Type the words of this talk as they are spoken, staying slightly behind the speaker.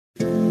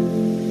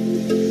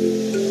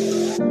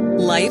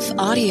Life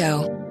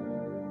Audio.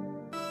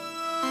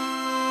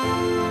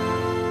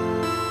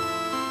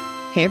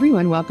 Hey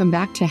everyone, welcome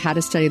back to How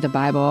to Study the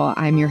Bible.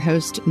 I'm your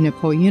host,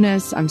 Nicole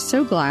Eunice. I'm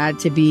so glad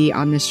to be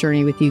on this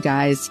journey with you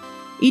guys.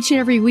 Each and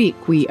every week,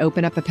 we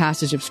open up a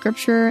passage of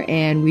scripture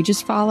and we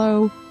just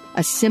follow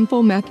a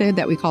simple method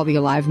that we call the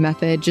Alive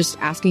method, just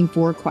asking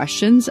 4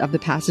 questions of the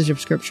passage of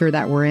scripture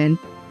that we're in.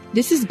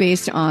 This is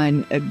based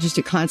on just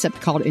a concept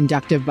called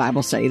inductive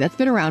Bible study that's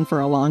been around for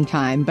a long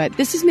time, but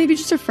this is maybe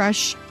just a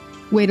fresh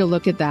way to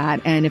look at that.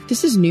 And if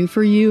this is new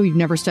for you, you've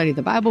never studied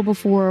the Bible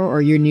before,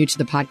 or you're new to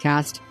the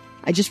podcast,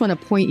 I just want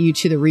to point you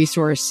to the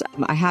resource.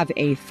 I have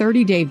a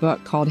 30-day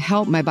book called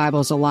Help My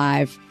Bible's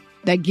Alive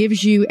that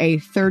gives you a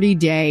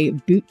 30-day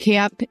boot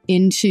camp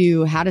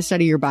into how to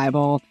study your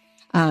Bible.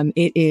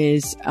 It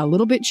is a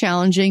little bit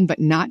challenging, but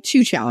not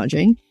too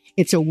challenging.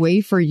 It's a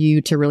way for you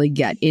to really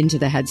get into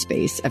the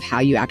headspace of how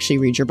you actually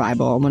read your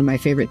Bible. And one of my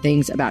favorite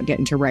things about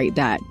getting to write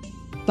that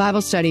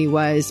Bible study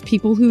was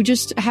people who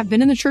just have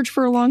been in the church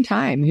for a long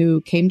time,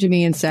 who came to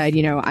me and said,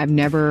 I've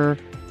never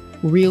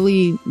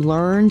really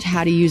learned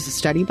how to use the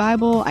study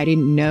Bible. I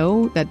didn't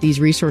know that these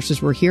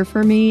resources were here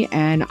for me.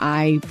 And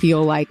I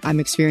feel like I'm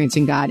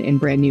experiencing God in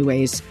brand new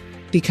ways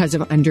because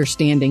of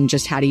understanding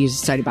just how to use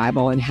the study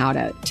Bible and how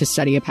to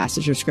study a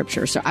passage of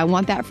scripture. So I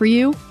want that for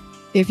you.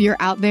 If you're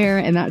out there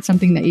and that's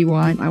something that you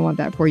want, I want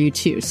that for you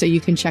too. So you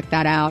can check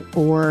that out,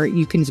 or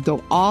you can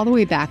go all the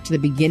way back to the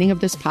beginning of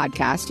this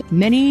podcast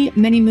many,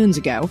 many moons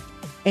ago.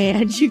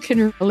 And you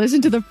can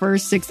listen to the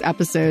first 6 to 8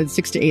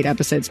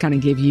 episodes, kind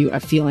of give you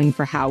a feeling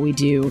for how we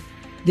do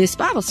this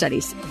Bible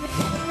studies.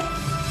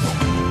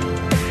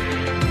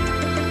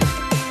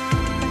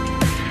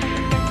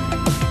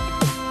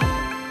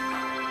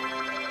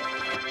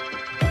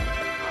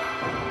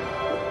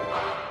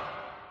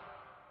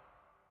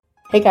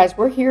 Hey guys,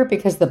 we're here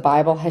because the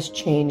Bible has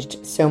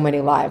changed so many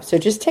lives. So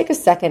just take a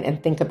second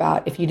and think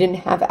about if you didn't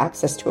have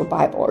access to a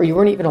Bible or you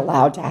weren't even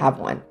allowed to have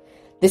one.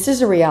 This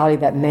is a reality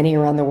that many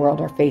around the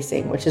world are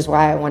facing, which is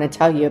why I want to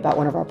tell you about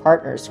one of our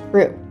partners,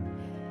 Cru.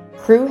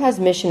 Cru has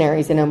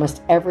missionaries in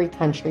almost every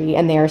country,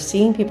 and they are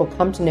seeing people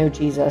come to know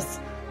Jesus.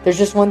 There's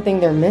just one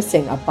thing they're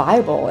missing, a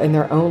Bible in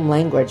their own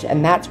language,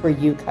 and that's where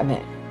you come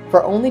in.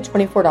 For only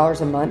 $24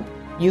 a month,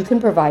 you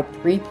can provide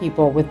 3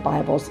 people with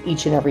Bibles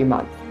each and every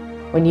month.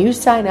 When you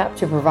sign up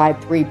to provide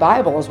 3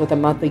 Bibles with a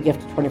monthly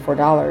gift of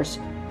 $24,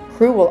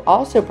 Cru will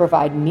also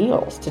provide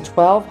meals to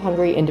 12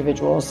 hungry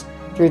individuals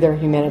through their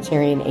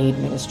humanitarian aid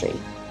ministry.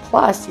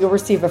 Plus, you'll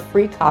receive a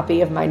free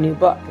copy of my new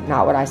book,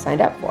 Not What I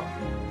Signed Up For.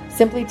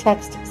 Simply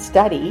text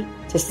STUDY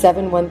to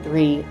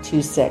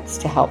 71326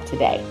 to help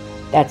today.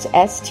 That's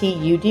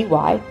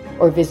STUDY,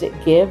 or visit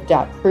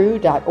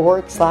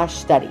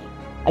give.cru.org/study.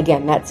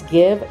 Again, that's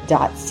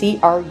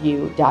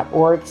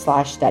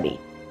give.cru.org/study.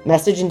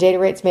 Message and data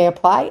rates may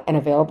apply and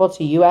available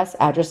to U.S.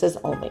 addresses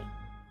only.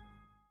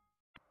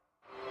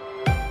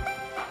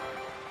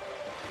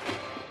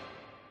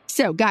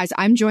 So, guys,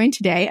 I'm joined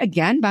today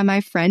again by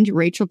my friend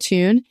Rachel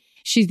Toone.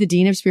 She's the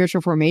Dean of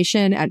Spiritual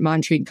Formation at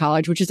Montreat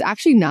College, which is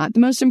actually not the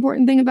most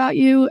important thing about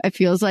you. It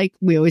feels like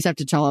we always have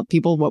to tell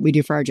people what we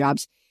do for our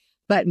jobs.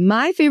 But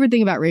my favorite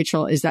thing about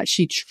Rachel is that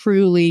she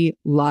truly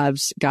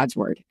loves God's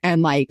word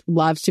and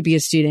loves to be a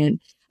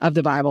student of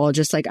the Bible,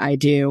 just like I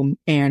do.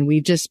 And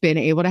we've just been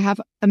able to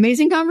have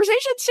amazing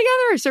conversations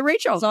together. So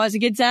Rachel. It's always a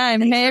good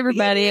time. Hey,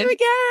 everybody.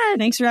 Again.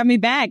 Thanks for having me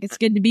back. It's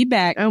good to be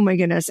back. Oh my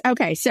goodness.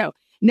 Okay. So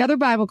another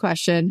Bible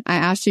question. I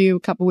asked you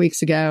a couple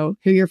weeks ago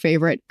who your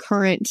favorite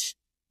current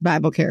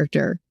Bible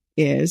character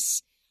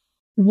is.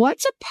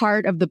 What's a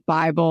part of the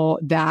Bible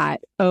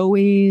that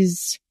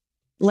always,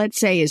 let's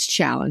say, is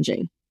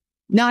challenging?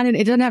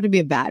 It doesn't have to be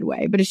a bad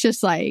way, but it's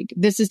just like,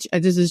 this is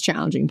a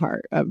challenging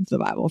part of the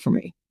Bible for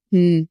me.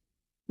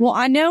 Well,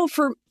 I know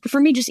for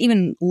me, just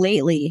even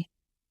lately,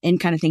 and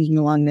kind of thinking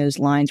along those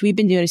lines, we've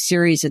been doing a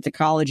series at the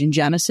college in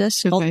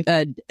Genesis called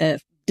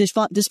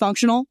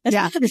Dysfunctional.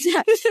 Yeah.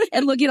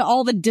 And looking at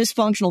all the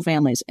dysfunctional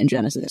families in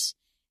Genesis.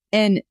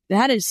 And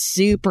that is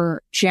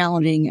super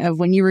challenging of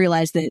when you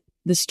realize that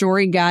the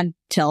story God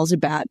tells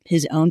about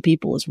his own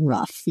people is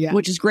rough,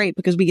 which is great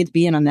because we get to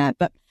be in on that.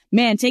 But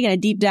man, taking a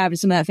deep dive into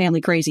some of that family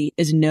crazy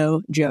is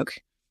no joke.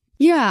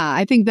 Yeah,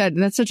 I think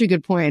that's such a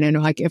good point. And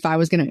if I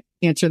was going to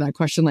answer that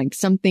question,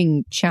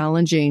 something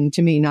challenging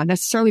to me, not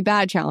necessarily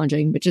bad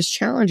challenging, but just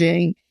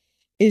challenging,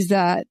 is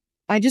that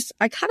I just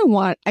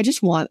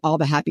want all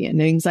the happy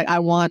endings. I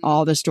want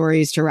all the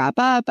stories to wrap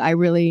up. I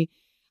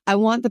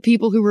want the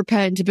people who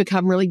repent to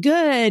become really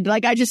good.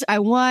 I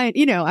want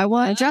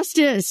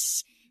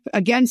justice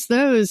against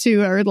those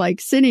who are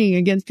sinning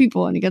against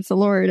people and against the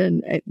Lord.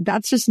 And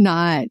that's just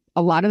not,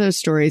 a lot of those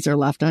stories are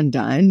left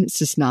undone. It's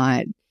just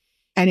not.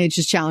 And it's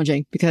just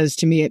challenging because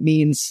to me, it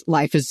means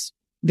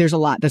there's a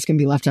lot that's going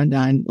to be left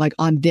undone,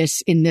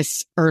 in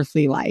this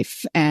earthly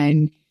life.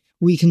 And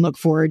we can look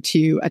forward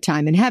to a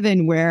time in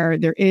heaven where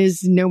there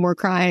is no more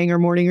crying or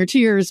mourning or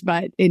tears.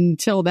 But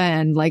until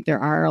then, there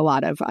are a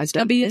lot of, it's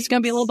going to be a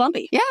little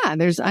bumpy. Yeah.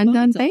 There's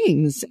undone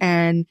things.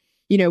 And,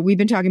 we've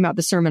been talking about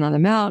the Sermon on the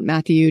Mount,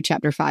 Matthew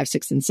chapter 5,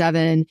 6, and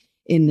 7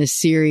 in this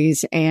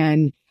series.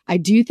 And I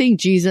do think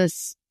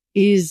Jesus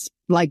is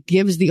like,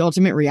 gives the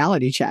ultimate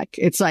reality check.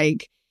 It's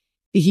like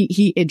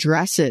he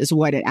addresses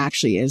what it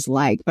actually is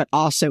like, but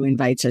also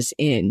invites us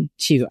in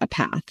to a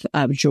path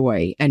of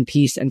joy and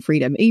peace and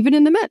freedom, even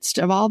in the midst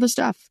of all the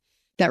stuff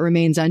that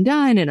remains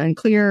undone and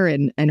unclear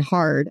and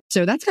hard.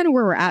 So that's kind of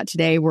where we're at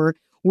today. We're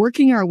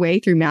working our way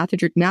through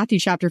Matthew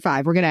chapter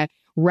 5. We're going to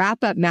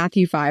wrap up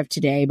Matthew 5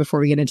 today before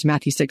we get into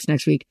Matthew 6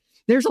 next week.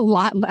 There's a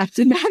lot left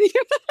in Matthew.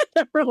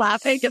 We're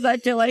laughing because I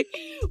feel like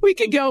we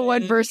could go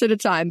one verse at a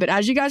time. But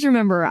as you guys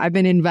remember, I've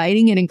been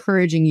inviting and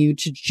encouraging you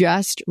to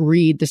just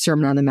read the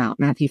Sermon on the Mount,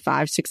 Matthew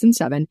 5, 6, and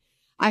 7.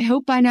 I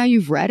hope by now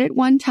you've read it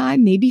one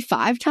time, maybe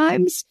 5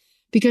 times,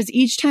 because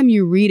each time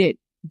you read it,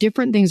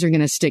 different things are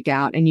going to stick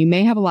out and you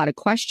may have a lot of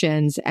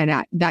questions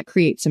and that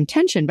creates some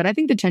tension. But I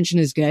think the tension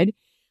is good.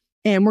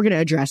 And we're going to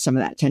address some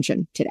of that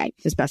tension today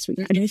as best we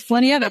can. There's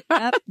plenty of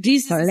it.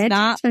 Jesus is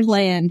not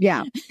playing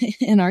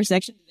in our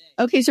section today.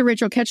 Okay, so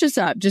Rachel, catch us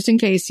up just in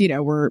case,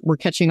 we're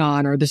catching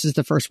on or this is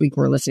the first week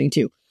we're listening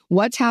to.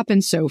 What's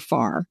happened so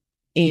far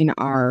in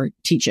our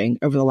teaching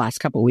over the last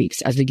couple of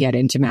weeks as we get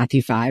into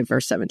Matthew 5,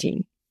 verse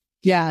 17?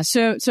 Yeah.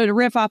 So to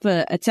riff off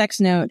a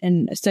text note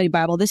and a study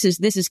Bible, this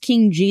is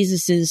King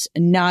Jesus's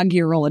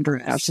inaugural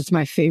address. It's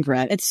my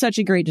favorite. It's such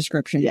a great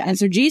description. Yeah. And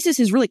so Jesus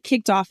has really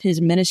kicked off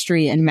his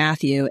ministry in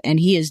Matthew,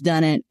 and he has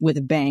done it with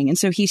a bang. And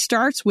so he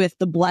starts with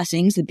the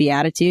blessings, the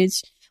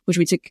Beatitudes, which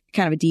we took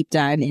kind of a deep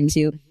dive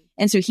into.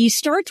 And so he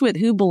starts with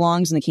who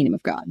belongs in the kingdom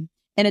of God.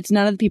 And it's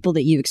none of the people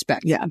that you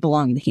expect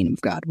belong in the kingdom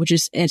of God, which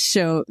is it's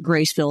so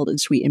grace-filled and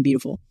sweet and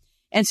beautiful.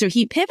 And so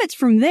he pivots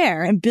from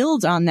there and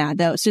builds on that,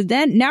 though. So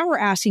then now we're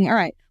asking, all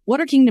right,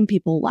 what are kingdom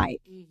people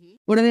like? Mm-hmm.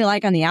 What are they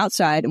like on the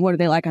outside and what are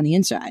they like on the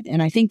inside?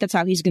 And I think that's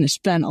how he's going to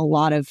spend a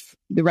lot of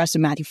the rest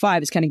of Matthew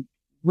 5 is kind of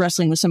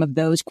wrestling with some of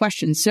those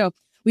questions. So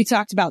we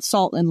talked about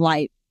salt and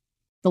light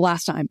the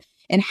last time.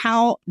 And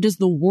how does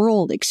the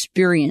world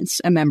experience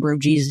a member of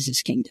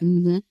Jesus' kingdom?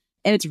 Mm-hmm.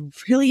 And it's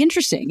really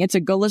interesting. It's a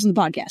go listen to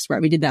the podcast,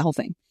 right? We did that whole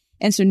thing.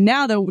 And so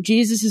now, though,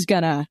 Jesus is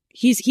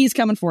he's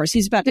coming for us.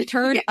 He's about to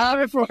turn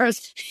up for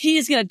us.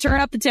 He's going to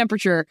turn up the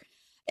temperature.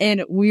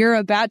 And we're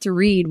about to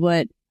read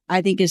what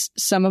I think is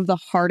some of the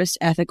hardest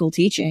ethical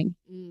teaching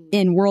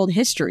in world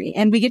history.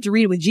 And we get to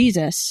read it with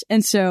Jesus.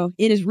 And so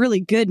it is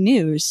really good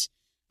news.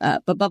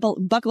 But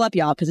buckle up,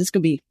 y'all, because it's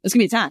going to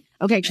be a time.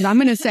 Okay, because I'm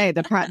going to say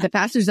the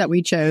passage that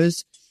we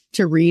chose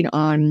to read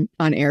on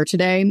air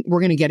today, we're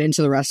going to get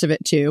into the rest of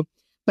it, too.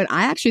 But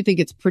I actually think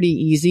it's pretty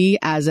easy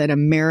as an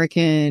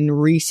American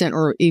recent,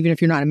 or even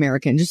if you're not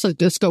American, just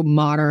go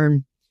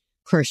modern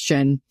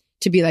Christian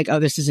to be like, oh,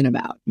 this isn't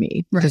about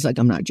me because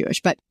I'm not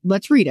Jewish. But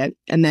let's read it.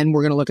 And then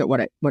we're going to look at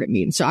what it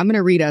means. So I'm going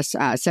to read us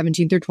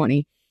 17 through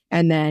 20.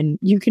 And then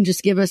you can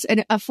just give us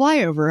a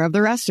flyover of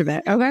the rest of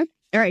it. Okay.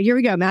 All right. Here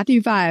we go.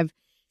 Matthew 5,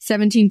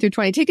 17 through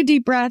 20. Take a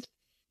deep breath.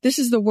 This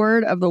is the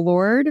word of the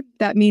Lord.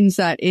 That means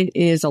that it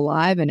is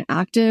alive and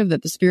active,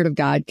 that the Spirit of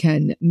God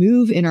can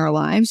move in our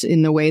lives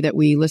in the way that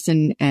we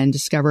listen and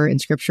discover in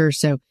Scripture.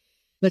 So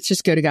let's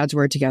just go to God's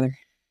word together.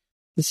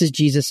 This is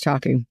Jesus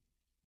talking.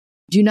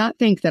 Do not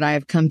think that I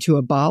have come to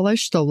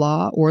abolish the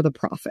law or the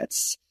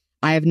prophets.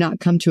 I have not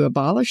come to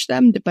abolish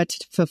them, but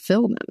to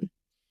fulfill them.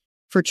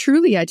 For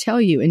truly I tell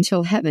you,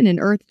 until heaven and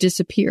earth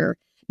disappear,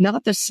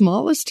 not the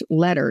smallest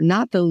letter,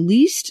 not the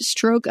least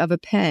stroke of a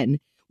pen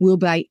will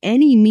by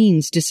any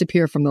means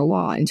disappear from the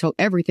law until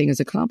everything is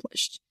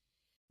accomplished.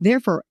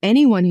 Therefore,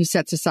 anyone who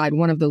sets aside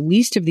one of the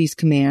least of these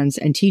commands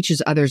and teaches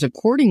others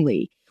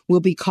accordingly will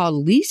be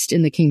called least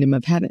in the kingdom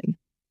of heaven.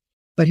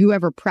 But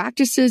whoever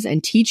practices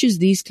and teaches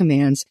these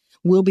commands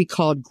will be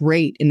called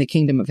great in the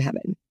kingdom of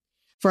heaven.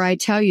 For I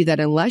tell you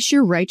that unless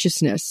your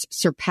righteousness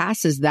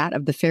surpasses that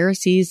of the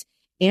Pharisees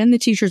and the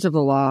teachers of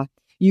the law,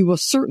 you will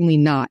certainly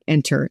not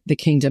enter the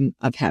kingdom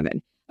of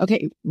heaven.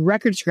 Okay,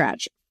 record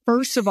scratch.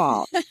 First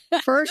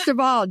of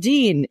all,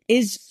 Dean,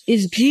 is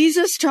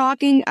Jesus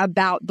talking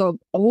about the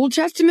Old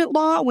Testament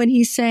law when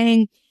he's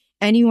saying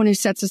anyone who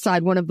sets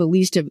aside one of the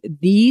least of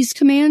these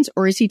commands,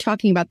 or is he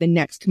talking about the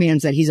next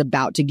commands that he's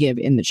about to give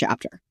in the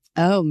chapter?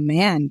 Oh,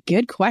 man,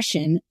 good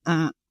question.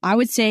 I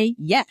would say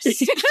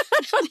yes.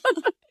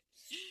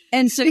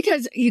 And so,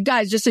 because you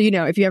guys, just so you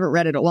know, if you haven't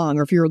read it along,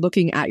 or if you're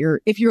looking at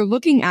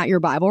your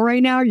Bible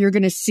right now, you're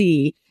going to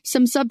see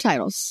some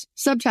subtitles,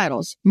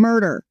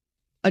 murder,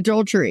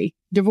 adultery,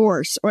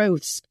 divorce,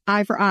 oaths,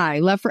 eye for eye,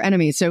 love for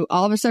enemy. So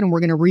all of a sudden,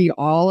 we're going to read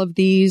all of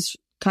these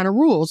kind of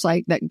rules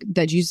like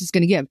that Jesus is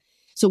going to give.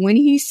 So when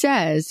he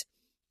says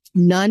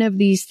none of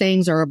these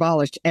things are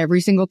abolished,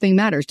 every single thing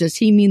matters, does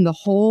he mean the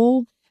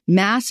whole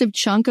massive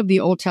chunk of the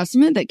Old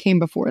Testament that came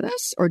before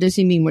this? Or does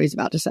he mean what he's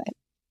about to say?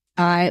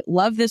 I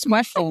love this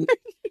question.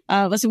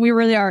 Listen, we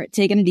really are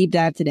taking a deep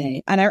dive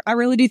today. And I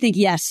really do think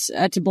yes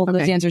to both of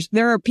those answers.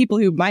 There are people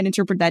who might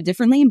interpret that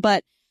differently,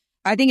 but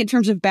I think in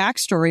terms of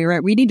backstory,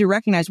 right, we need to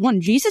recognize, one,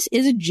 Jesus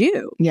is a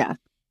Jew. Yeah.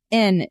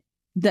 And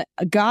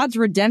God's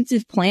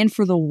redemptive plan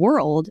for the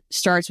world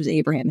starts with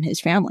Abraham and his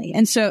family.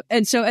 And so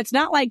it's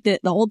not like the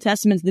Old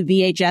Testament's the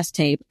VHS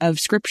tape of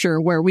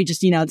scripture where we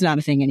just, it's not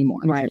a thing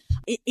anymore. Right.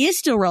 It is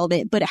still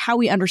relevant, but how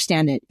we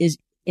understand it is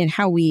and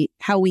how we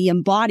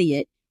embody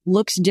it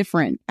looks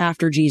different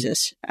after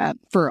Jesus,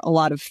 for a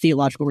lot of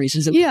theological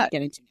reasons that we can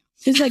get into now.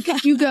 It's like,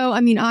 if you go, I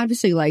mean,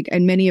 obviously, like,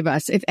 and many of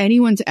us, if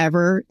anyone's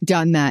ever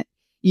done that,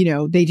 you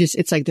know,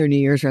 it's like their New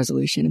Year's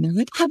resolution and they're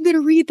like, I'm going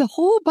to read the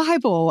whole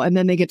Bible. And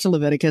then they get to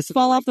Leviticus.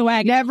 Fall off the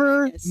wagon.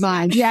 Never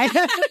mind. Yeah.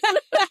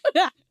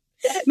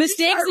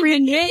 Mistakes are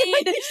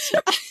made.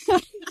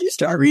 You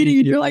start reading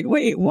and you're like,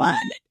 wait, what?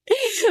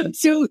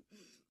 So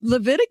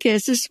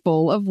Leviticus is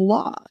full of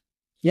law.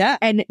 Yeah.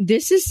 And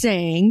this is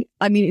saying,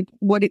 I mean,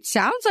 what it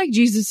sounds like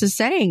Jesus is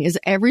saying is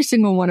every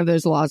single one of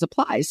those laws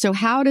applies. So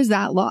how does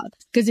that law?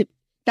 Because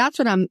that's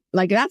what I'm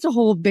like, that's a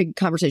whole big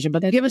conversation,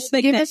 but give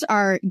us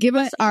our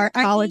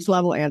college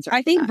level answer.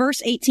 I think verse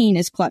 18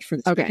 is clutch for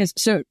this. Okay. Because,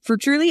 so for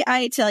truly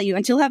I tell you,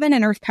 until heaven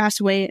and earth pass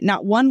away,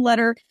 not one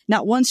letter,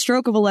 not one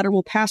stroke of a letter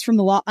will pass from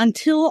the law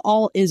until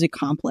all is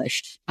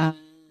accomplished.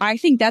 I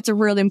think that's a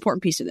really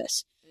important piece of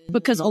this.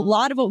 Because a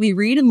lot of what we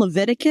read in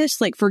Leviticus,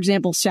 like, for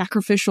example,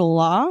 sacrificial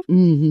law,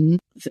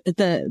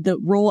 the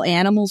role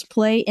animals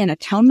play in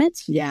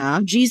atonement. Yeah.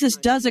 Jesus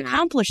does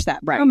accomplish that.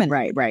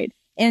 Right.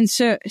 And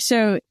so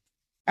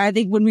I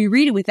think when we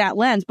read it with that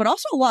lens, but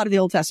also a lot of the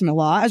Old Testament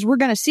law, as we're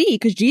going to see,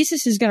 because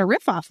Jesus is going to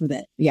riff off of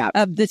it. Yeah.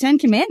 Of the 10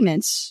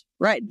 Commandments,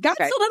 right? God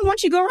still doesn't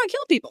want you to go around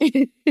kill people.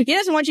 He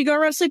doesn't want you to go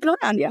around sleeping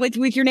around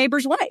with your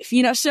neighbor's wife,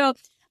 you know? So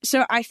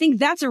I think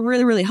that's a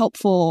really, really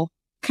helpful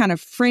kind of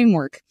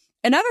framework.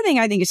 Another thing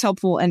I think is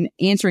helpful in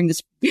answering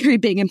this very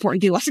big,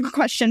 important theological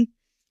question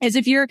is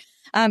if you're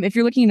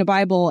looking in the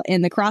Bible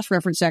in the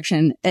cross-reference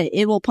section,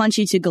 it will punch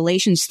you to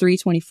Galatians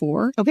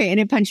 3:24. Okay, and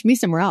it punched me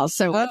somewhere else.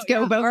 So let's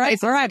go both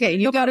ways. All right. Okay,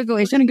 you go to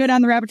Galatians. I'm going to go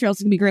down the rabbit trail.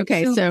 It's going to be great.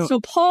 Okay,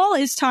 so Paul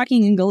is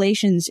talking in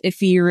Galatians.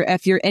 If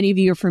any of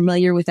you are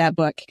familiar with that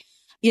book,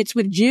 it's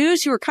with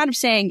Jews who are kind of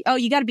saying, oh,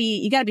 you got to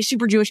be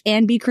super Jewish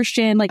and be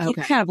Christian. Like, you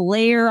kind of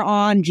layer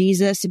on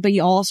Jesus, but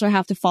you also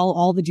have to follow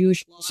all the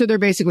Jewish laws. So they're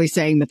basically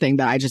saying the thing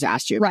that I just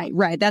asked you about.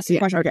 Right. That's the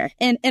question. Okay.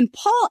 And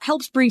Paul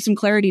helps bring some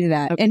clarity to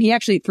that. Okay. And he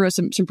actually throws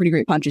some pretty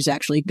great punches,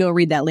 actually. Go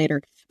read that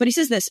later. But he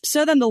says this,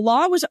 so then the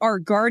law was our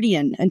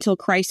guardian until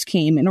Christ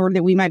came in order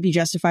that we might be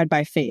justified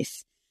by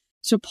faith.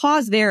 So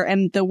pause there,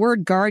 and the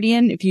word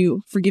guardian, if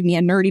you forgive me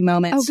a nerdy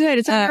moment. Oh, good.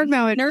 It's a nerd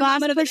moment.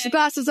 Push the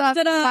glasses off.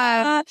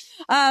 That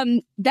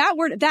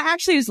word, that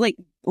actually is like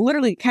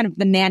literally kind of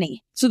the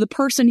nanny. So the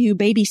person who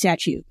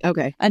babysat you.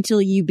 Okay. Until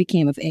you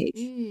became of age.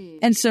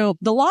 And so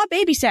the law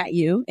babysat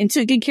you and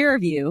took good care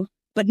of you,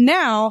 but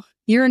now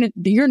you're in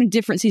a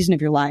different season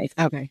of your life.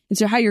 Okay. And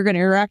so how you're going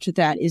to interact with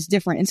that is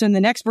different. And so in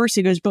the next verse,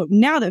 he goes, but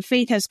now that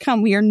faith has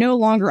come, we are no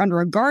longer under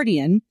a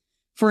guardian.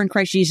 For in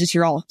Christ Jesus,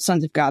 you're all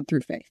sons of God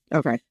through faith.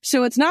 Okay.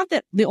 So it's not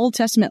that the Old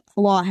Testament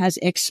law has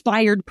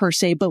expired per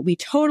se, but we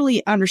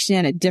totally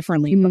understand it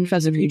differently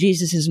because of who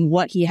Jesus is and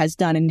what he has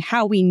done and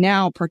how we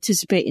now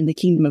participate in the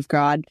kingdom of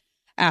God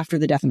after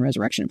the death and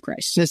resurrection of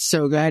Christ. That's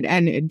so good.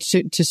 And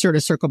to sort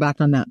of circle back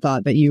on that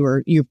thought that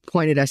you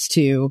pointed us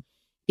to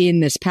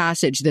in this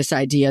passage, this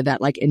idea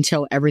that like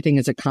until everything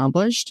is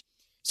accomplished.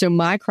 So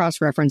my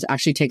cross-reference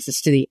actually takes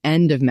us to the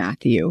end of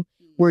Matthew,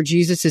 where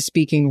Jesus is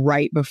speaking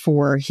right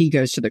before he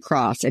goes to the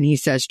cross. And he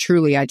says,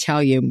 truly, I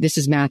tell you, this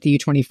is Matthew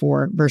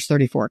 24, verse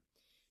 34.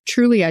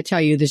 Truly, I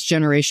tell you, this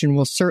generation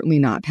will certainly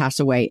not pass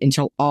away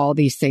until all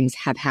these things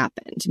have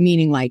happened,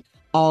 meaning like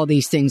all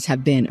these things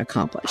have been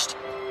accomplished.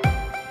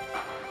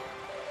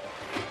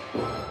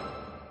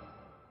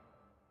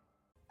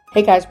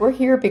 Hey guys, we're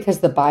here because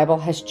the Bible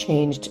has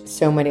changed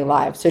so many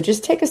lives. So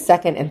just take a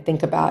second and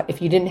think about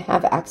if you didn't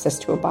have access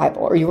to a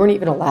Bible or you weren't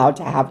even allowed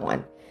to have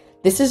one.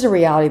 This is a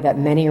reality that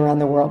many around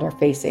the world are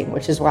facing,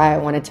 which is why I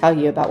want to tell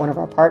you about one of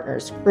our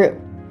partners, Cru.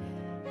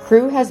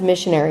 Cru has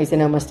missionaries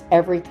in almost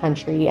every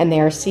country, and they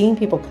are seeing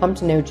people come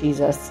to know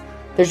Jesus.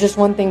 There's just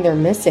one thing they're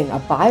missing, a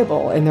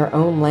Bible in their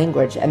own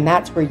language, and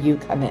that's where you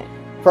come in.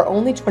 For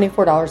only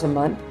 $24 a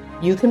month,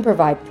 you can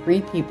provide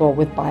 3 people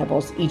with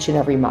Bibles each and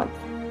every month.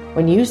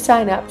 When you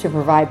sign up to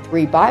provide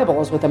 3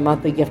 Bibles with a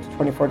monthly gift of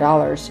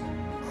 $24,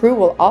 Cru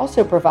will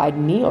also provide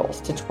meals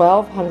to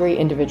 12 hungry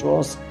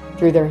individuals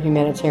through their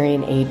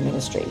humanitarian aid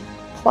ministry.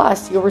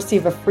 Plus, you'll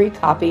receive a free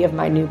copy of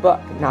my new book,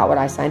 Not What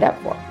I Signed Up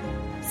For.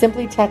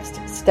 Simply text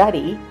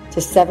STUDY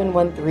to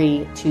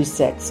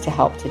 71326 to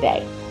help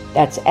today.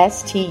 That's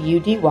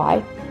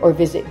STUDY, or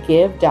visit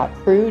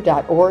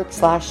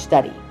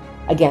give.cru.org/study.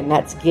 Again,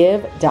 that's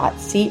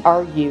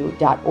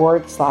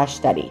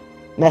give.cru.org/study.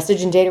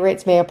 Message and data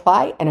rates may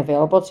apply and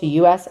available to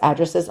U.S.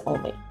 addresses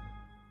only.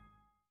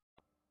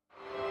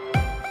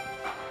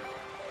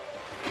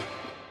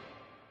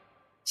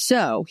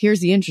 So here's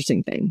the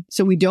interesting thing.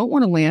 So we don't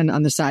want to land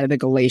on the side of the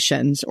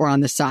Galatians or on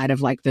the side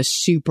of like the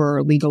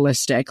super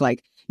legalistic,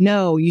 like,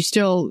 no, we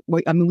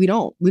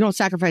don't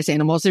sacrifice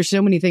animals. There's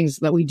so many things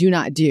that we do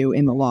not do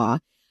in the law.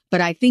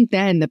 But I think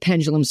then the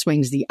pendulum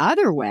swings the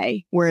other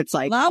way where it's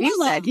like,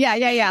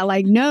 yeah.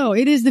 Like, no,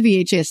 it is the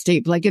VHS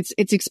tape. Like it's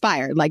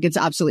expired. Like it's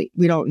obsolete.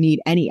 We don't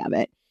need any of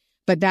it.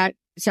 But that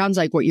sounds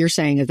like what you're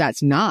saying is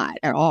that's not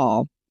at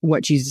all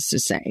what Jesus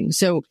is saying.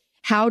 So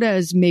how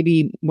does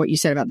maybe what you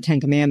said about the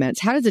 10 Commandments,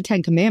 how does the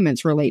 10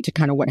 Commandments relate to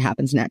kind of what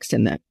happens next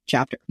in the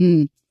chapter?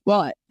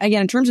 Well,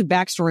 again, in terms of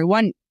backstory,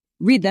 one,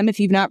 read them if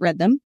you've not read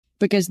them,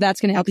 because that's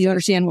going to help you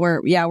understand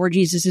where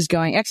Jesus is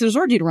going. Exodus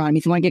or Deuteronomy,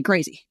 if you want to get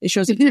crazy. It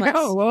shows it twice.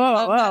 Whoa.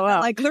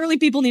 Like literally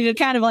people needed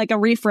kind of like a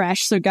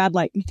refresh. So God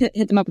like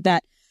hit them up with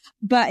that.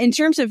 But in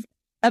terms of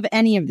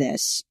any of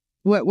this,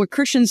 what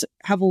Christians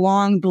have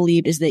long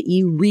believed is that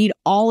you read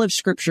all of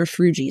Scripture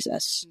through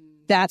Jesus.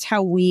 That's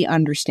how we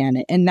understand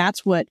it. And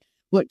that's what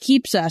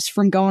keeps us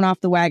from going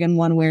off the wagon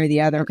one way or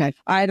the other. Okay.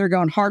 Either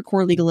going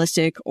hardcore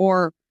legalistic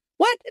or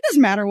what? It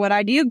doesn't matter what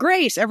I do.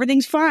 Grace,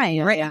 everything's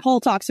fine, right? Yeah. Paul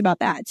talks about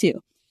that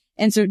too.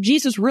 And so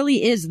Jesus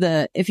really is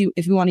if you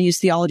want to use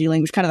theology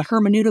language, kind of the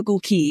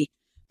hermeneutical key.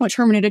 Much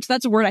hermeneutics,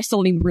 that's a word I still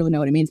don't even really know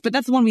what it means, but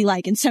that's the one we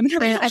like in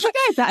seminary. I think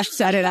I've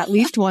said it at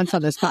least once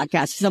on this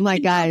podcast. Because I'm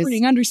like, guys,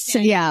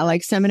 understand.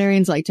 like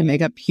seminarians like to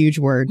make up huge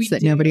words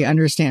that nobody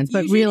understands,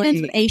 but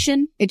really,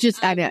 it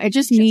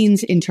just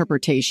means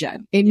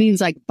interpretation. It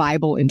means like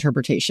Bible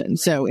interpretation.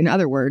 So in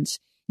other words,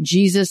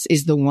 Jesus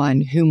is the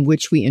one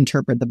which we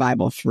interpret the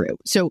Bible through.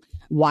 So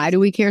why do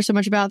we care so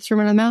much about the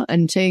Sermon on the Mount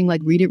and saying like,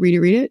 read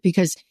it?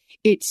 Because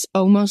it's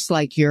almost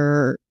like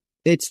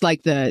it's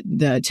like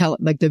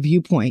the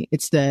viewpoint.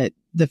 It's the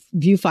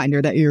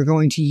viewfinder that you're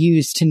going to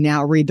use to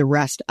now read the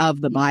rest of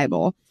the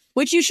Bible.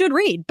 Which you should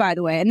read, by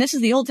the way. And this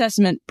is the Old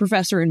Testament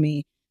professor in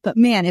me. But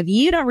man, if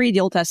you don't read the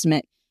Old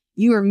Testament,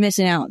 you are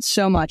missing out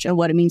so much on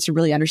what it means to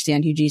really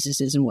understand who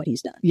Jesus is and what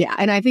he's done. Yeah.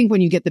 And I think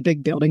when you get the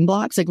big building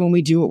blocks, like when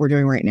we do what we're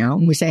doing right now,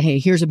 and we say, hey,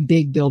 here's a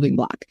big building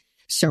block,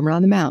 Sermon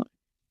on the Mount,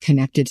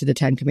 connected to the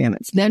 10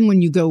 Commandments. Then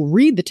when you go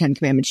read the 10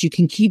 Commandments, you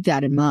can keep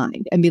that in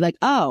mind and be like,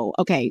 oh,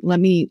 okay, let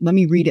me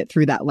read it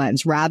through that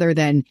lens rather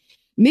than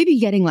maybe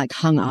getting like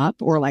hung up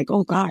or like,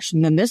 oh gosh,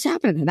 and then this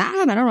happened and that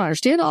happened. I don't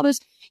understand all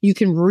this. You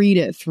can read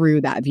it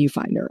through that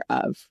viewfinder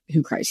of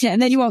who Christ is. Yeah,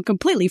 and then you won't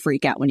completely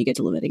freak out when you get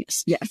to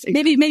Leviticus. Yes.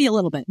 Exactly. Maybe a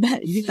little bit,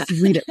 but you just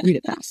read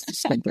it fast.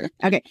 Just spin through.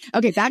 Okay,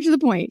 back to the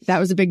point. That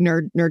was a big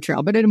nerd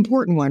trail, but an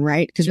important one,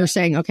 right? Because we're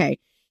saying, okay,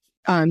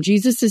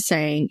 Jesus is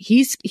saying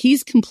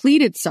he's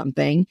completed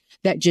something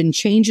that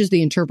changes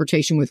the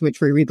interpretation with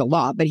which we read the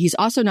law, but he's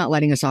also not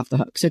letting us off the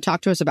hook. So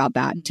talk to us about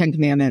that, 10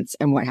 Commandments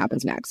and what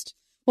happens next.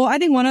 Well, I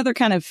think one other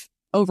kind of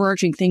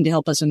overarching thing to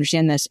help us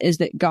understand this is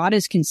that God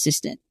is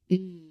consistent.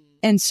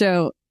 And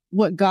so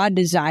what God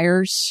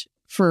desires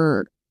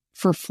for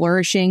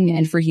flourishing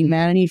and for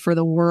humanity, for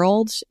the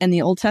world and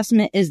the Old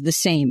Testament is the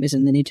same as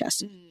in the New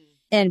Testament.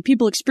 And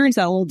people experience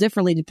that a little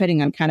differently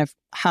depending on kind of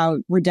how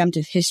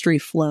redemptive history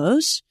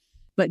flows.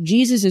 But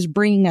Jesus is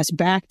bringing us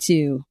back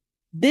to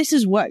this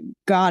is what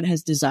God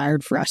has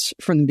desired for us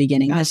from the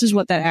beginning. This is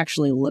what that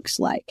actually looks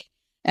like.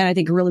 And I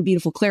think a really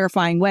beautiful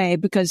clarifying way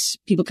because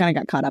people kind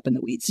of got caught up in the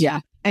weeds.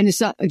 Yeah. And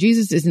it's not,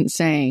 Jesus isn't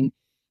saying,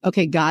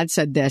 okay, God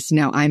said this,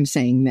 now I'm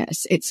saying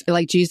this. It's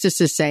like Jesus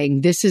is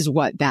saying, this is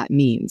what that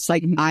means.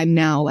 Like I'm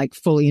now like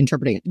fully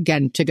interpreting it.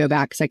 Again, to go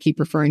back, because I keep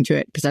referring to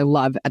it, because I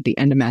love at the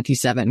end of Matthew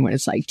 7, when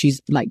it's like, Jesus,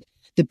 like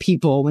the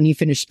people, when he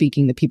finished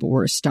speaking, the people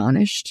were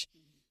astonished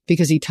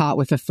because he taught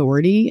with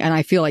authority. And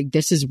I feel like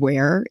this is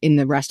where in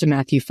the rest of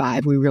Matthew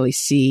 5, we really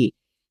see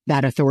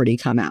that authority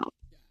come out.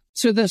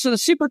 So the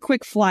super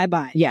quick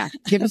flyby. Yeah.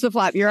 Give us a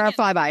fly. You're our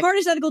flyby.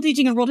 Hardest ethical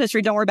teaching in world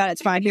history. Don't worry about it.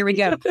 It's fine. Here we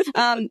go.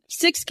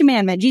 Sixth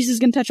commandment. Jesus is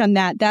going to touch on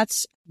that.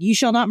 That's you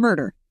shall not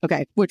murder.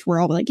 Okay. Which we're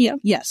all like, yeah,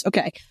 yes.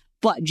 Okay.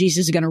 But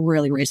Jesus is going to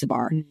really raise the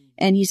bar.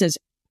 And he says,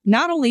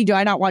 not only do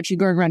I not want you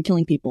going around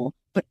killing people,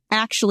 but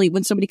actually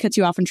when somebody cuts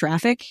you off in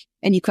traffic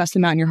and you cuss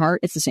them out in your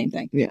heart, it's the same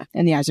thing. Yeah.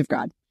 In the eyes of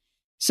God.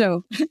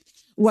 So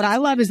what I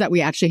love is that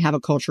we actually have a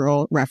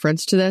cultural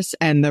reference to this.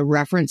 And the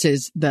reference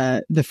is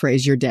the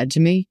phrase, you're dead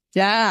to me.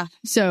 Yeah.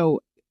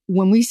 So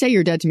when we say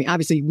you're dead to me,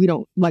 obviously we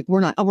don't like,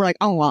 we're like,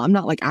 oh, well, I'm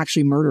not like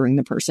actually murdering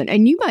the person.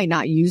 And you might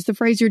not use the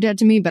phrase you're dead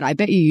to me, but I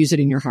bet you use it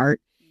in your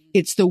heart.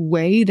 It's the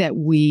way that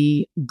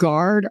we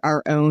guard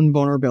our own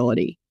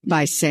vulnerability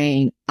by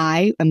saying,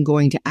 I am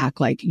going to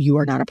act like you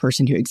are not a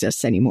person who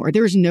exists anymore.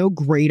 There's no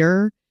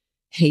greater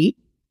hate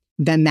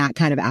than that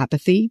kind of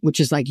apathy, which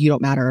is like, you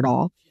don't matter at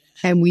all.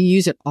 And we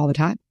use it all the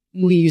time.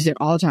 We use it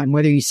all the time,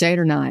 whether you say it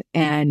or not.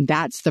 And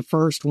that's the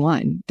first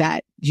one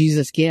that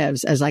Jesus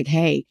gives as like,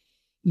 hey,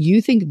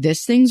 you think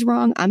this thing's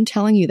wrong? I'm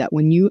telling you that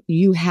when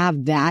you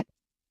have that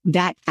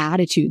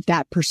attitude,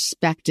 that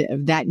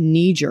perspective, that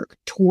knee jerk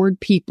toward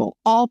people,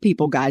 all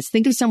people, guys,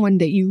 think of someone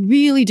that you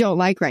really don't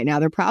like right now.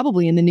 They're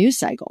probably in the news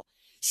cycle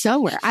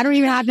somewhere. I don't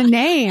even have the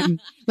name.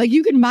 Like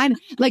you can mind,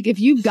 like if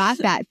you've got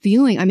that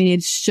feeling, I mean,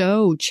 it's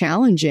so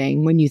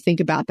challenging when you think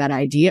about that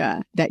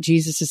idea that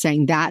Jesus is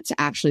saying that's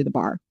actually the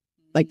bar.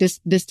 Like this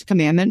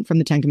commandment from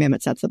the 10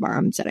 Commandments, that's the bar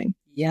I'm setting.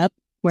 Yep.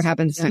 What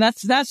happens?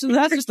 That's just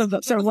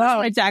the so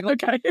wow. Exactly.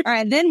 Okay. All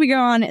right. Then we go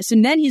on. So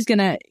then he's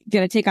gonna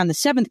take on the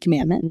 7th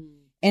commandment,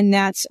 and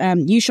that's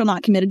you shall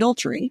not commit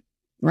adultery.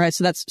 Right.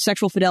 So that's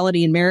sexual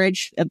fidelity in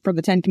marriage from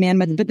the 10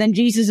 Commandments. But then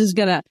Jesus is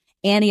gonna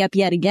ante up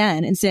yet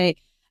again and say,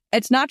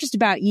 it's not just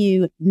about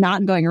you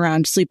not going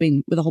around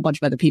sleeping with a whole bunch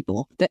of other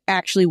people. That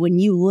actually, when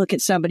you look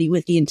at somebody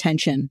with the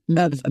intention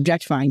of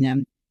objectifying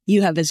them,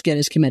 you have as good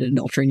as committed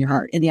adultery in your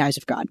heart in the eyes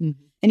of God.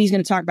 Mm-hmm. And he's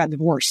going to talk about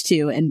divorce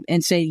too,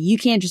 and say you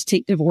can't just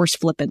take divorce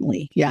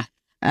flippantly. Yeah.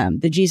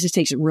 That Jesus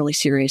takes it really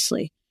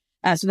seriously.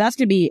 So that's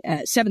going to be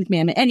seventh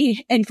commandment.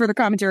 Any further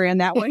commentary on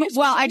that one?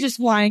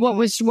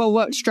 Well,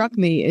 what struck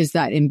me is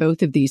that in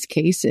both of these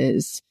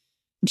cases,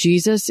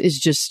 Jesus is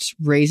just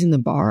raising the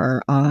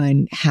bar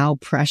on how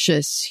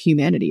precious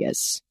humanity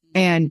is.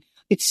 And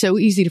it's so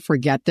easy to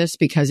forget this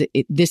because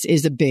this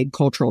is a big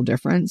cultural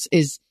difference.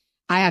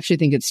 I actually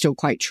think it's still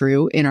quite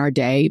true in our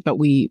day, but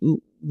we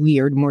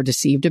are more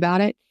deceived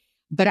about it.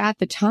 But at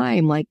the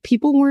time, like,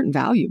 people weren't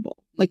valuable.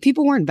 Like,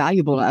 people weren't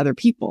valuable to other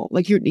people.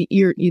 Like,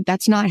 you're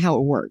that's not how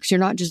it works. You're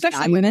not just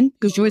especially women,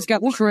 because you always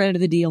got short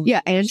of the deal.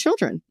 Yeah, and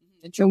children.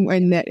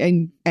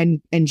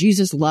 And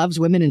Jesus loves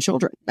women and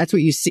children. That's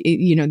what you see.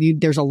 You know,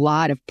 there's a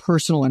lot of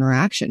personal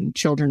interaction,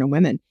 children and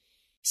women.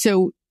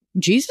 So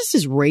Jesus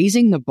is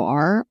raising the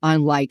bar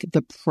on like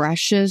the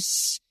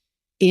precious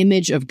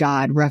image of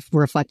God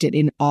reflected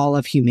in all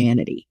of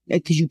humanity,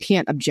 because you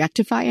can't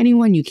objectify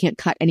anyone. You can't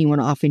cut anyone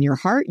off in your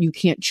heart. You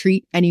can't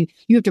treat you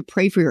have to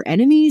pray for your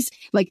enemies.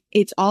 Like,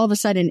 it's all of a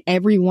sudden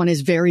everyone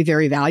is very,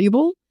 very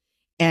valuable.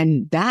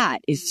 And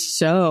that is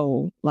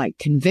so like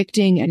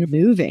convicting and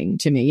moving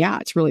to me. Yeah,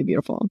 it's really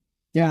beautiful.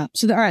 Yeah.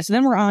 So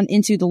then we're on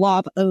into the law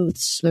of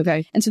oaths.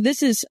 Okay. And so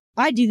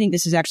I do think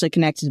this is actually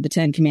connected to the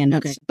 10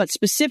 Commandments, okay, but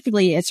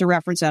specifically it's a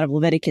reference out of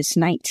Leviticus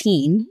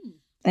 19.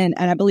 And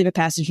I believe a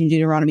passage in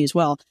Deuteronomy as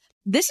well.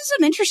 This is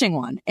an interesting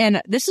one.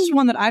 And this is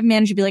one that I've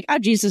managed to be like, oh,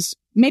 Jesus,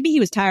 maybe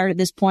he was tired at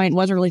this point,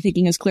 wasn't really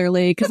thinking as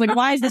clearly. Because like,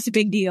 why is this a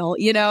big deal?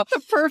 You know,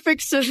 the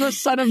perfect sinless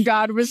son of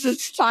God was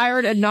just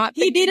tired and not.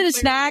 He needed a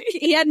snack.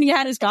 He hadn't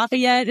had his coffee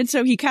yet. And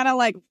so he kind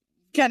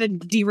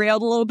of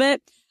derailed a little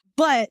bit.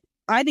 But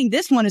I think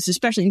this one is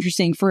especially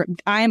interesting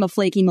I am a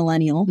flaky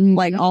millennial,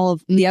 like all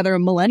of the other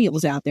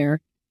millennials out there.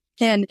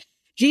 And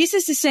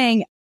Jesus is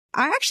saying,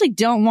 I actually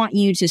don't want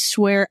you to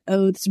swear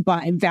oaths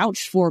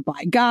vouched for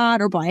by God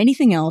or by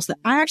anything else. That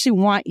I actually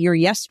want your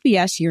yes to be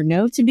yes, your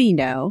no to be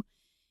no.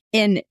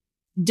 And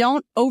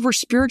don't over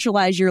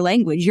spiritualize your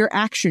language. Your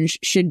actions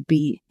should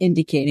be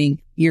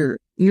indicating your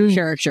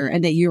character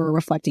and that you are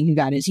reflecting who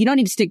God is. You don't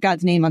need to stick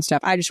God's name on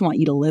stuff. I just want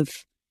you to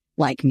live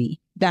like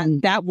me.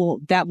 That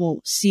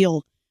will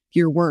seal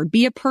your word.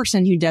 Be a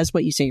person who does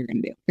what you say you're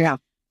going to do. Yeah.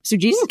 So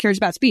Jesus cares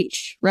about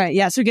speech, right?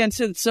 Yeah. So again,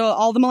 so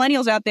all the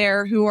millennials out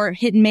there who are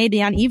hitting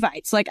maybe on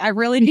Evites, like, I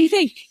really do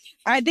think,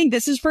 I think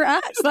this is for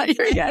us. Like,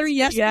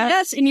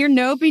 yes, and your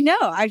no be no.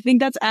 I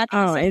think that's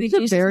actually,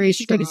 it's a very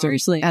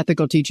seriously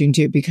ethical teaching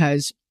too,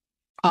 because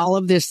all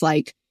of this,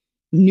 like,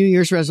 New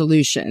Year's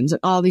resolutions and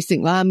all these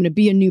things, well, I'm going to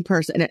be a new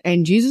person.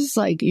 And Jesus is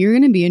like, you're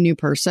going to be a new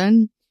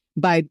person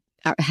by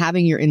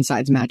having your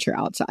insides match your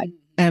outside.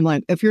 And I'm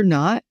like, if you're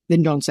not,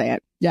 then don't say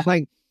it. Yeah.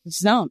 Like,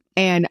 don't.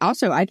 And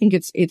also, I think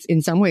it's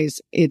in some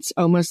ways, it's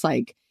almost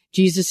like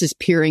Jesus is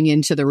peering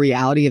into the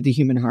reality of the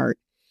human heart,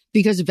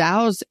 because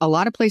a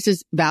lot of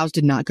places, vows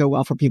did not go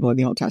well for people in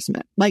the Old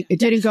Testament. Like, it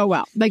didn't go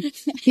well. Like,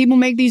 people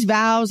make these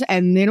vows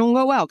and they don't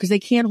go well because they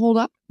can't hold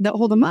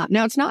them up.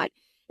 Now, it's not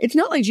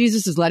like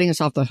Jesus is letting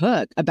us off the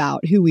hook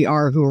about who we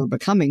are, who we're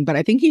becoming, but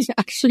I think he's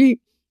actually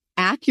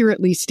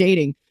accurately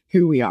stating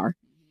who we are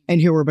and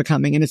who we're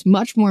becoming. And it's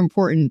much more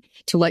important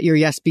to let your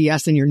yes be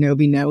yes and your no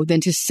be no than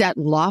to set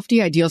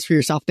lofty ideals for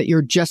yourself that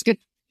you're just going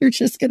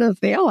to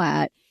fail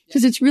at.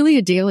 Because it's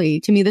really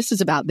to me, this is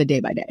about the day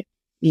by day,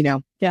 you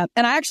know? Yeah.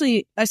 And I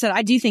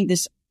do think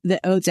the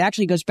oaths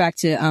actually goes back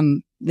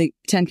to the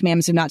 10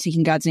 Commandments of not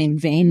taking God's name in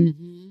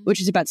vain, which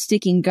is about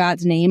sticking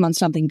God's name on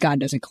something God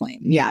doesn't claim.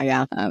 Yeah,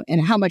 yeah.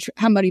 And how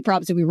many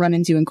problems that we run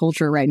into in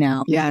culture right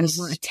now? Yes.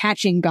 We're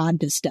attaching God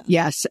to stuff.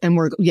 Yes. And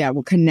we're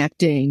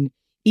connecting.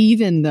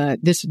 Even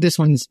this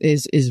one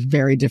is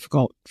very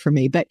difficult for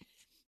me, but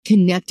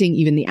connecting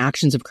even the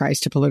actions of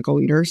Christ to political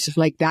leaders,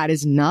 like, that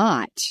is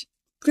not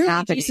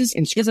happening. Jesus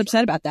is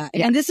upset about that.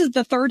 Yeah. And this is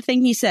the third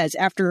thing he says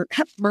after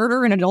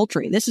murder and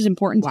adultery. This is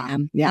important to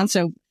him. Yeah. And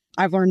so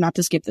I've learned not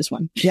to skip this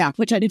one. Yeah.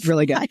 Which I did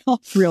really good.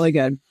 Really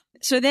good.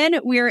 So then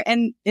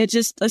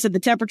the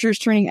temperature's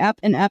turning up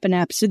and up and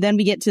up. So then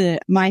we get to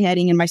my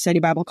heading in my study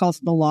Bible calls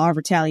it the law of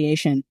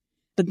retaliation.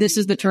 But this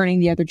is the turning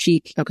the other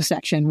cheek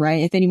section,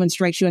 right? If anyone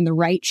strikes you in the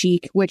right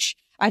cheek, which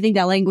I think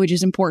that language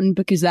is important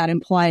because that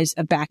implies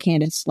a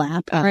backhanded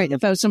slap, right?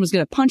 If someone's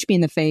going to punch me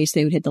in the face,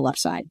 they would hit the left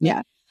side.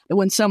 Yeah. But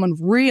when someone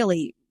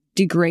really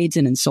degrades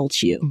and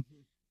insults you,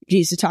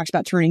 Jesus talks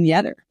about turning the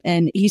other.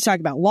 And he's talking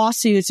about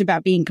lawsuits,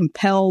 about being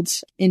compelled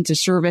into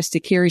service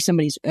to carry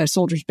a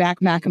soldier's back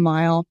a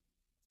mile.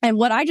 And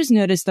what I just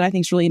noticed that I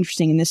think is really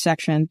interesting in this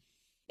section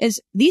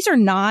is these are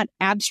not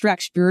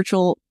abstract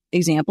spiritual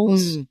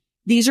examples.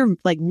 These are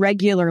like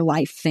regular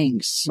life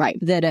things, right?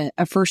 That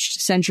a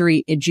first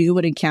century Jew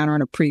would encounter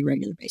on a pretty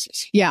regular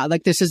basis. Yeah.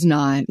 Like, this is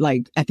not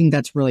like, I think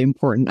that's really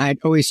important. I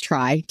always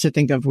try to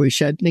think of,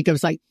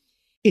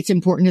 it's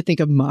important to think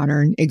of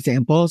modern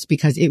examples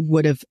because it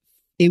would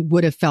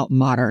have felt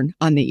modern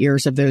on the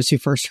ears of those who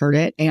first heard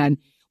it. And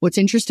what's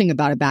interesting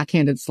about a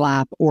backhanded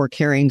slap or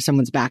carrying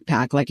someone's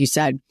backpack, like you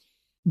said,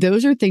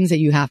 those are things that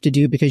you have to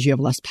do because you have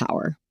less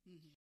power.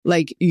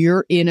 Like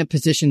you're in a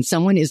position,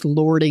 someone is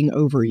lording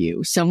over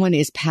you. Someone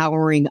is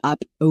powering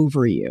up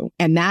over you.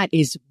 And that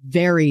is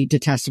very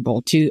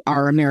detestable to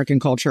our American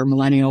culture,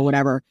 millennial,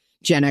 whatever,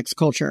 Gen X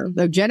culture.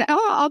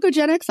 I'll go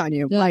Gen X on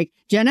you. Yeah. Like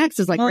Gen X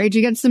is like Rage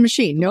Against the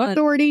Machine. No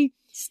authority.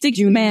 Stick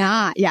to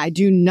man.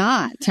 Do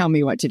not tell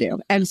me what to do.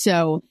 And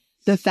so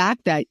the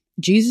fact that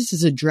Jesus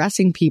is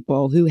addressing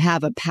people who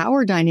have a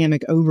power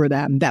dynamic over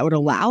them that would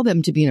allow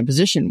them to be in a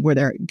position where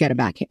they get a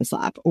backhand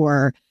slap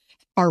or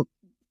are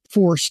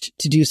forced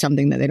to do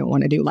something that they don't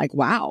want to do. Like,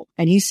 wow.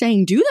 And he's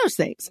saying, do those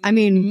things. I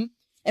mean,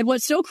 and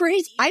what's so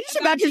crazy, I just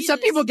imagine some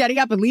people getting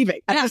up and leaving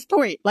at this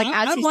point, like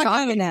as he's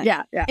talking.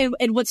 Yeah.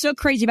 And what's so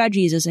crazy about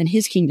Jesus and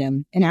his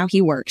kingdom and how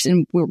he works,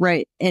 and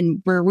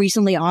we're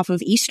recently off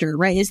of Easter,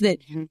 right? Is that,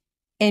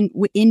 and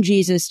in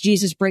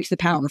Jesus breaks the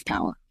power of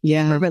power.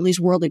 Yeah. Or at least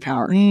worldly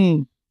power.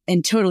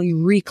 And totally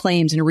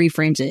reclaims and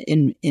reframes it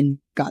in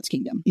God's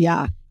kingdom.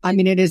 Yeah. I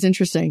mean, it is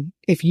interesting.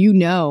 If you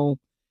know,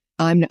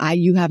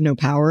 you have no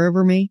power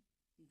over me,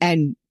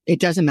 and it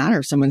doesn't matter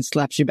if someone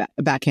slaps you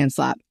a backhand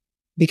slap,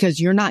 because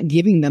you're not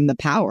giving them the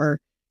power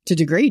to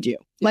degrade you.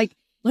 Like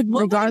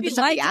regardless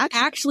of the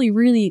action. Actually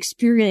really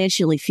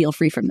experientially feel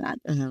free from that.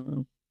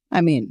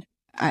 I mean,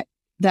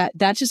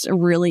 that's just a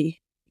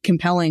really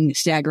compelling,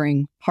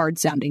 staggering, hard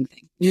sounding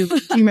thing. You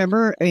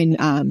remember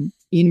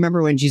you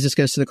remember when Jesus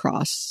goes to the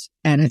cross,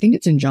 and I think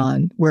it's in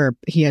John, where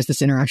he has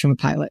this interaction with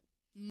Pilate.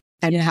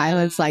 And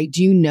Pilate's like,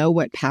 do you know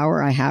what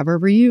power I have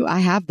over you? I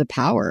have the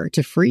power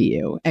to free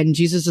you. And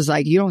Jesus is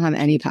like, you don't have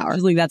any power.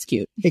 Like, that's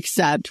cute.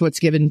 Except what's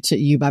given to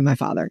you by my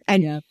Father.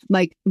 And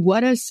like,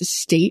 what a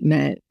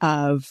statement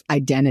of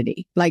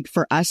identity. Like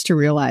for us to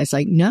realize,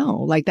 like,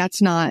 no, like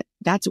that's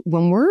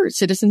when we're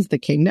citizens of the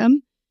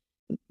kingdom.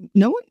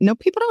 No,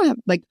 people don't have,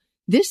 like,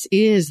 this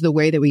is the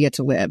way that we get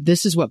to live.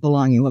 This is what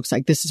belonging looks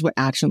like. This is what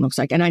action looks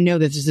like. And I know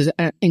that this is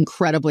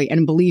incredibly,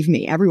 and believe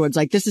me, everyone's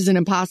like, this is an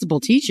impossible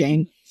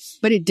teaching.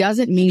 But it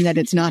doesn't mean that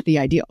it's not the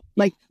ideal.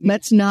 Like,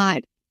 let's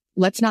not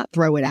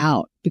throw it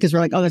out because we're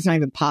like, oh, that's not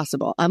even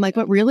possible. I'm like,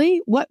 but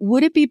really? What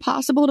would it be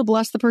possible to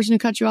bless the person who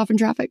cut you off in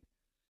traffic?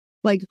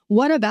 Like,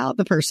 what about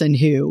the person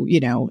who,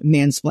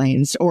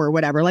 mansplains or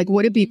whatever? Like,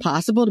 would it be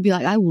possible to be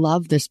like, I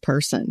love this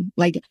person.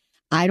 Like,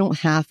 I don't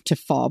have to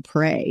fall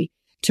prey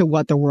to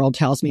what the world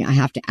tells me I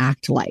have to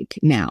act like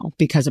now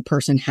because a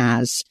person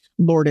has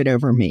lorded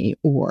over me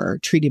or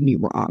treated me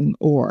wrong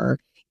or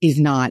is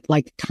not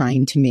like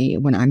kind to me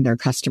when I'm their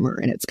customer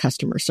and it's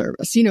customer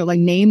service. Like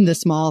name the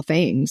small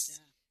things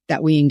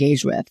that we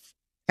engage with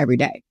every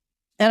day.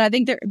 And I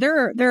think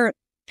there are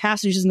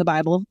passages in the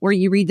Bible where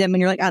you read them and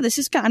you're like,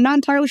 I'm not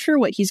entirely sure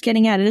what he's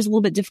getting at. It is a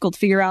little bit difficult to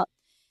figure out.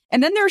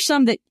 And then there are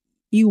some that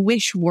you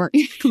wish weren't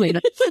clear.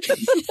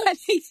 I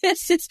think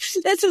this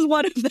is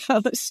one of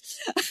those.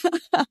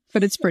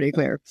 But it's pretty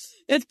clear.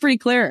 It's pretty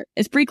clear.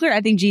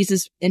 I think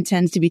Jesus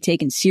intends to be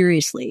taken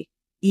seriously,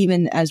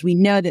 even as we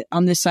know that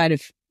on this side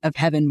of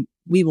heaven,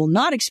 we will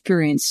not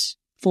experience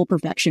full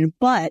perfection,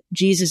 but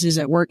Jesus is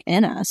at work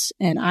in us.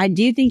 And I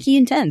do think he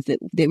intends that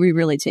we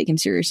really take him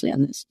seriously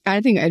on this.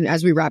 I think, and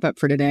as we wrap up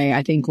for today,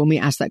 I think when we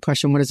ask that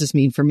question, what does this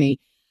mean for me?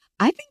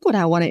 I think what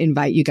I want to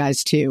invite you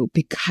guys to,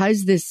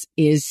 because this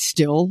is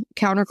still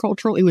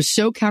countercultural, it was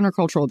so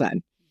countercultural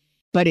then,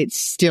 but it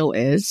still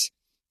is.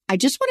 I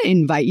just want to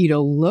invite you to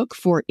look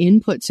for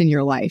inputs in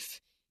your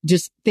life,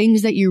 just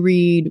things that you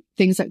read,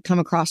 things that come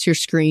across your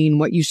screen,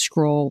 what you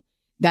scroll,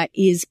 that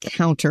is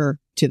counter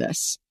to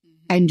this.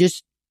 And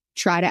just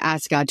try to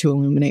ask God to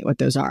illuminate what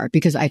those are.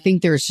 Because I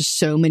think there's just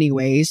so many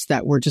ways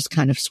that we're just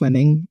kind of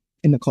swimming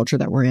in the culture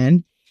that we're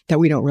in that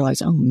we don't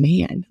realize, oh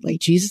man, like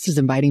Jesus is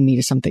inviting me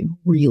to something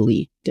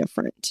really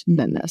different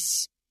than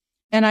this.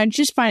 And I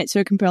just find it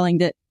so compelling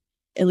that,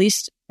 at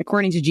least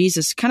according to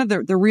Jesus, kind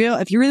of the real,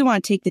 if you really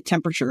want to take the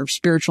temperature of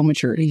spiritual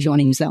maturity, if you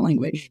want to use that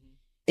language,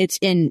 it's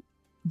in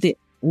the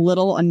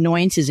little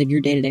annoyances of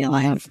your day-to-day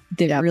life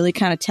that really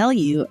kind of tell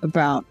you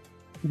about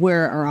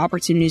where our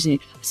opportunities and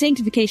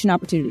sanctification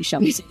opportunities,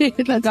 shall we say,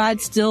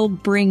 God still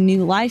bring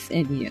new life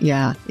in you.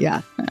 Yeah.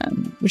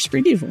 Which is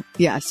pretty beautiful.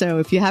 Yeah. So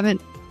if you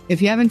haven't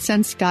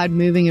sensed God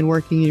moving and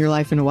working in your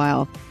life in a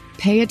while,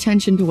 pay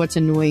attention to what's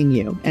annoying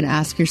you and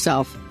ask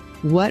yourself,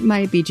 what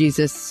might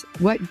Jesus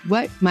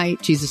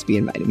be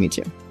inviting me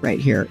to right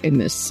here in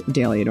this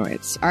daily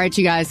annoyance? All right,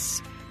 you guys.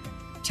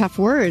 Tough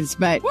words,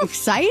 but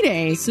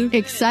exciting.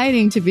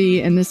 Exciting to be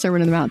in this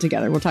Sermon on the Mount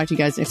together. We'll talk to you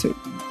guys next week.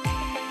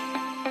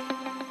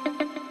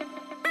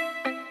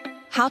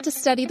 How to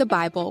Study the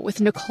Bible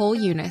with Nicole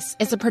Eunice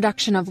is a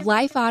production of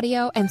Life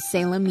Audio and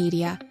Salem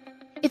Media.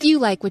 If you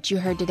like what you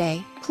heard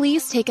today,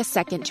 please take a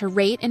second to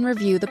rate and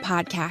review the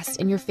podcast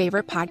in your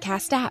favorite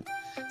podcast app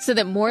so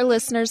that more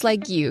listeners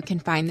like you can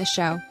find the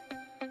show.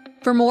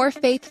 For more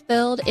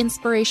faith-filled,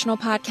 inspirational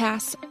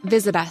podcasts,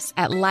 visit us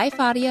at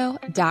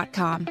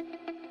lifeaudio.com.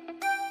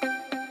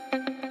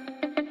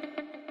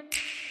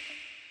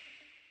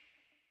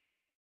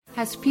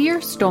 Has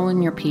fear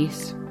stolen your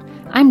peace?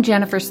 I'm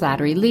Jennifer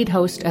Slattery, lead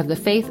host of the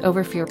Faith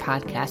Over Fear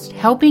podcast,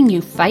 helping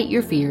you fight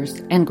your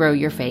fears and grow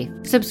your faith.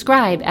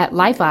 Subscribe at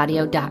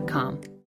lifeaudio.com.